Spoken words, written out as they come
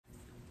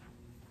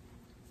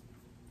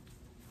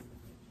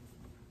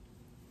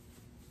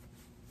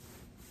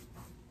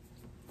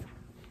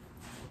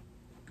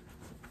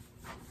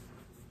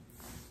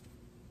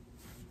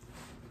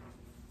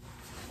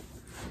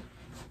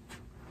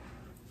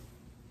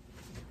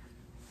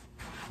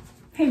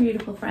Hey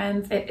beautiful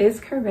friends, it is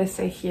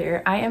Carissa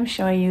here. I am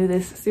showing you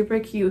this super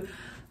cute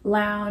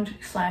lounge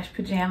slash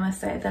pajama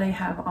set that I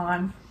have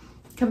on.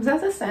 It comes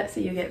as a set, so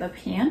you get the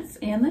pants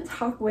and the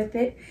top with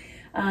it.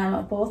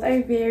 Both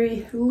are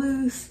very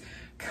loose,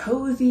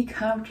 cozy,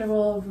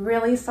 comfortable,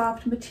 really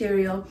soft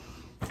material.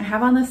 I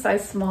have on the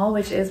size small,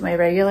 which is my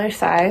regular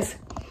size,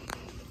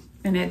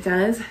 and it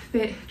does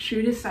fit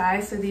true to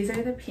size. So these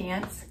are the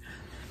pants.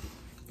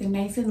 They're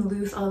nice and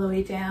loose all the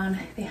way down.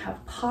 They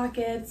have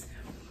pockets.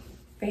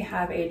 They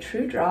have a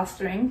true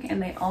drawstring, and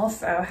they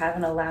also have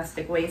an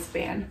elastic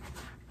waistband.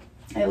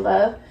 I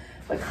love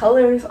the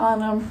colors on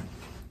them.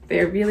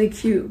 They're really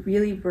cute,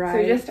 really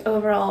bright. So just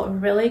overall,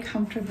 really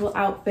comfortable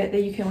outfit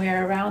that you can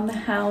wear around the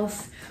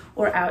house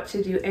or out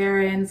to do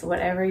errands,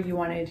 whatever you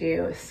want to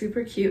do.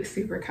 Super cute,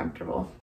 super comfortable.